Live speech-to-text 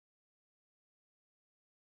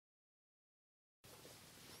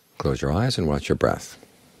Close your eyes and watch your breath.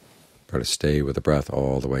 Try to stay with the breath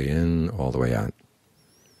all the way in, all the way out.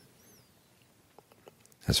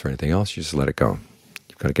 As for anything else, you just let it go.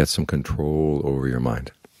 You've got to get some control over your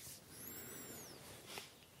mind.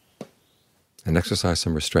 And exercise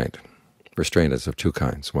some restraint. Restraint is of two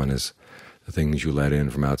kinds. One is the things you let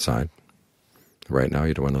in from outside. Right now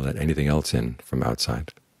you don't want to let anything else in from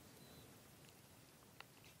outside.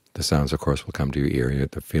 The sounds, of course, will come to your ear.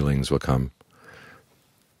 The feelings will come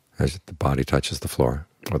as the body touches the floor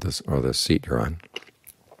or the seat you're on.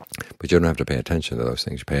 But you don't have to pay attention to those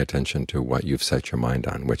things. You pay attention to what you've set your mind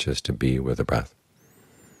on, which is to be with the breath.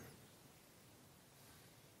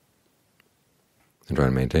 And try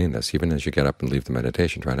to maintain this. Even as you get up and leave the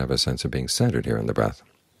meditation, try to have a sense of being centered here in the breath.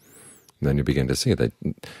 And then you begin to see that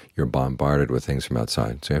you're bombarded with things from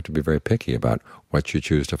outside. So you have to be very picky about what you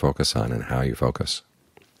choose to focus on and how you focus.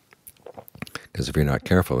 Because if you're not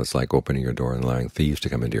careful, it's like opening your door and allowing thieves to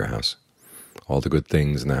come into your house. All the good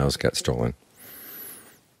things in the house get stolen.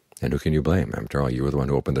 And who can you blame? After all, you were the one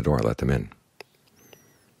who opened the door, let them in.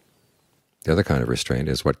 The other kind of restraint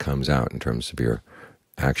is what comes out in terms of your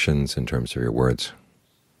actions, in terms of your words.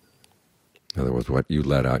 In other words, what you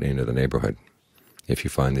let out into the neighborhood. If you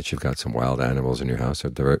find that you've got some wild animals in your house,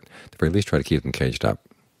 at the very least try to keep them caged up.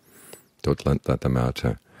 Don't let them out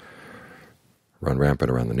to run rampant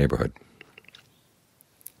around the neighborhood.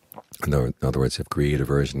 In other words, if greed,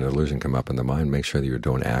 aversion, and delusion come up in the mind, make sure that you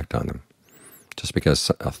don't act on them. Just because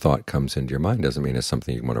a thought comes into your mind doesn't mean it's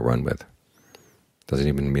something you want to run with. Doesn't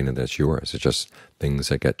even mean that it's yours. It's just things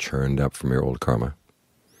that get churned up from your old karma.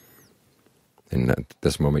 And at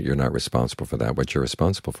this moment, you're not responsible for that. What you're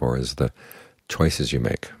responsible for is the choices you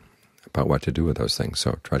make about what to do with those things.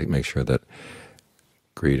 So try to make sure that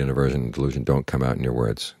greed and aversion and delusion don't come out in your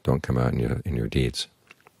words, don't come out in your deeds.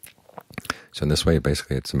 So in this way,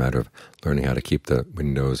 basically, it's a matter of learning how to keep the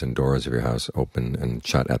windows and doors of your house open and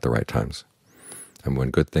shut at the right times. And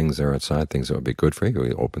when good things are outside, things that would be good for you,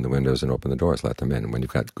 you open the windows and open the doors, let them in. And when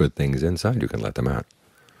you've got good things inside, you can let them out.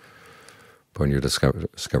 But when you discover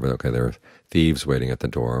okay, there are thieves waiting at the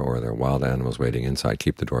door or there are wild animals waiting inside,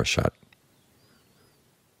 keep the door shut.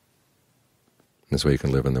 This way you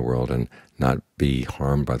can live in the world and not be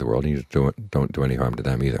harmed by the world, and you don't do any harm to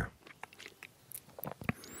them either.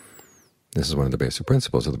 This is one of the basic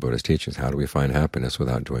principles of the Buddha's teachings. How do we find happiness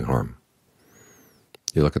without doing harm?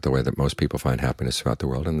 You look at the way that most people find happiness throughout the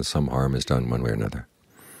world, and some harm is done one way or another.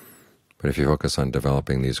 But if you focus on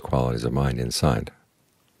developing these qualities of mind inside,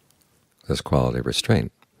 this quality of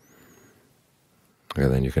restraint, okay,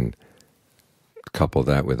 then you can couple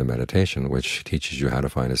that with a meditation which teaches you how to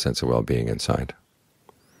find a sense of well-being inside.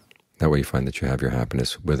 That way you find that you have your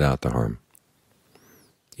happiness without the harm,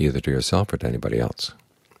 either to yourself or to anybody else.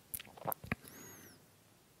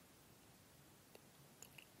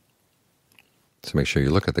 So make sure you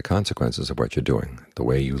look at the consequences of what you're doing, the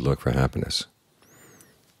way you look for happiness.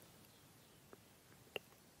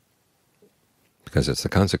 Because it's the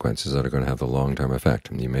consequences that are going to have the long-term effect.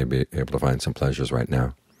 And you may be able to find some pleasures right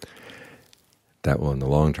now that will in the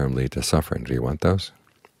long term lead to suffering. Do you want those?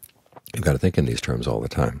 You've got to think in these terms all the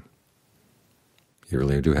time. You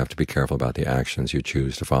really do have to be careful about the actions you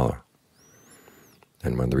choose to follow.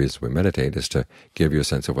 And one of the reasons we meditate is to give you a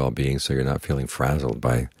sense of well-being so you're not feeling frazzled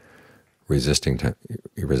by resisting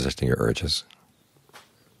your urges.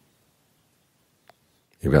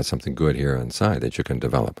 You've got something good here inside that you can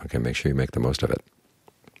develop. Okay, make sure you make the most of it.